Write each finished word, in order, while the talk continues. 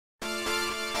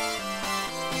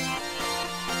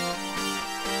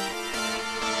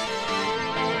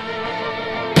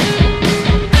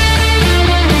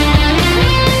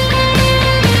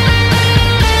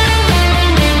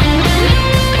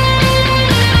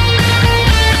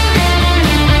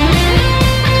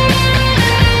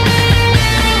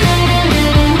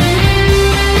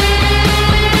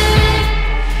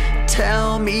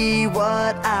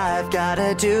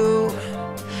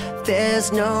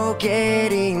there's no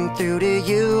getting through to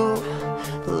you.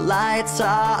 The lights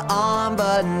are on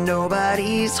but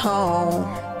nobody's home.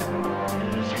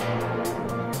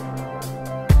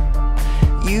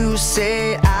 You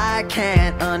say I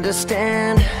can't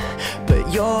understand,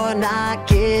 but you're not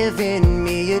giving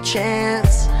me a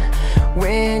chance.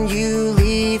 When you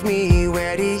leave me,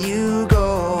 where do you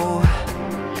go?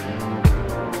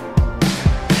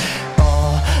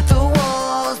 All the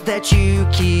walls that you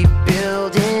keep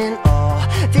building, all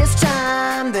this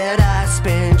time that I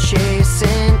spent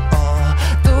chasing, all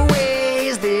the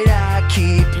ways that I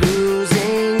keep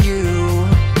losing you.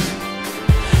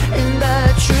 And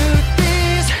the truth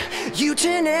is, you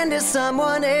turn into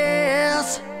someone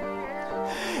else.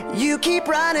 You keep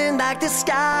running like the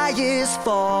sky is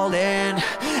falling.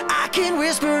 I can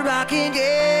whisper, I can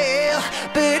yell,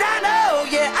 but I know,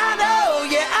 yeah, I know,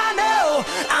 yeah, I know,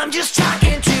 I'm just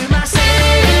talking to myself.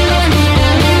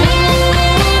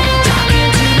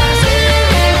 Talking to myself.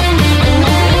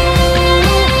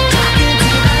 Talking to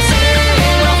myself.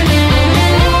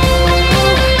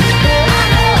 I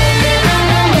know, yeah, I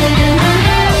know, yeah, I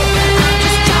know, I'm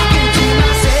just talking to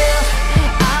myself.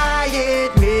 I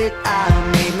admit I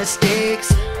made mistakes,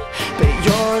 but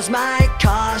yours might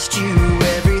cost you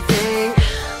everything.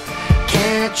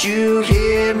 Can't you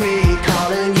hear me?